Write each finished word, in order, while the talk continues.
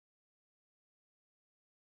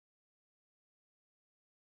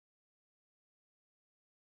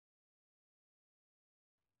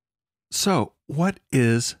So, what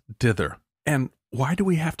is dither? And why do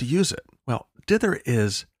we have to use it? Well, dither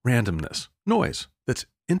is randomness, noise, that's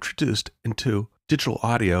introduced into digital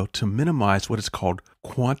audio to minimize what is called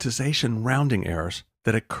quantization rounding errors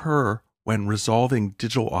that occur when resolving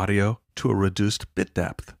digital audio to a reduced bit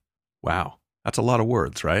depth. Wow, that's a lot of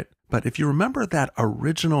words, right? But if you remember that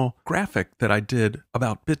original graphic that I did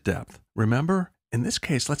about bit depth, remember? In this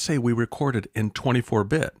case, let's say we recorded in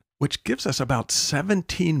 24-bit, which gives us about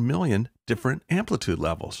 17 million different amplitude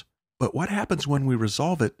levels. But what happens when we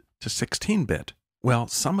resolve it to 16-bit? Well,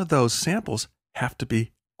 some of those samples have to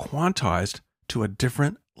be quantized to a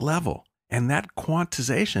different level, and that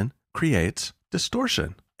quantization creates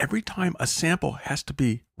distortion. Every time a sample has to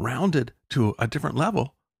be rounded to a different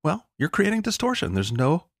level, well, you're creating distortion. There's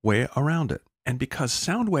no way around it. And because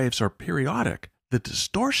sound waves are periodic, the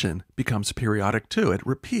distortion becomes periodic too. It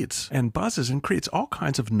repeats and buzzes and creates all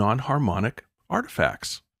kinds of non-harmonic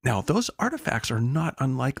artifacts. Now, those artifacts are not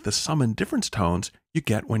unlike the sum and difference tones you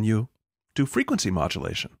get when you do frequency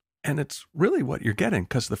modulation. And it's really what you're getting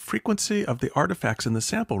because the frequency of the artifacts in the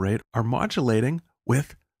sample rate are modulating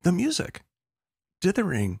with the music.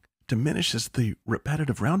 Dithering diminishes the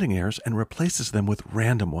repetitive rounding errors and replaces them with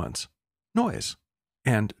random ones. Noise.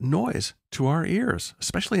 And noise, to our ears,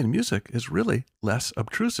 especially in music, is really less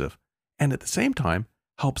obtrusive, and at the same time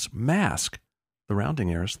helps mask the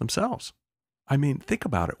rounding errors themselves. I mean, think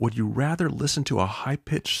about it. Would you rather listen to a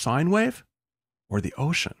high-pitched sine wave or the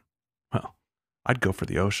ocean? Well, I'd go for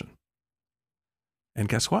the ocean. And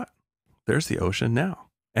guess what? There's the ocean now.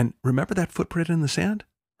 And remember that footprint in the sand,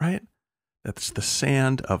 right? That's the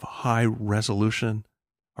sand of high resolution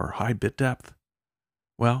or high bit depth.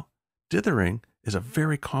 Well, dithering is a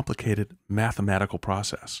very complicated mathematical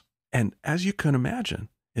process. And as you can imagine,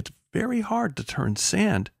 it's very hard to turn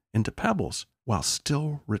sand into pebbles while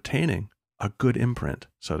still retaining a good imprint,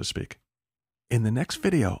 so to speak. In the next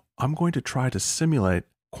video, I'm going to try to simulate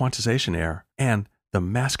quantization error and the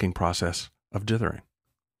masking process of dithering.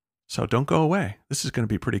 So don't go away. This is going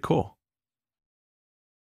to be pretty cool.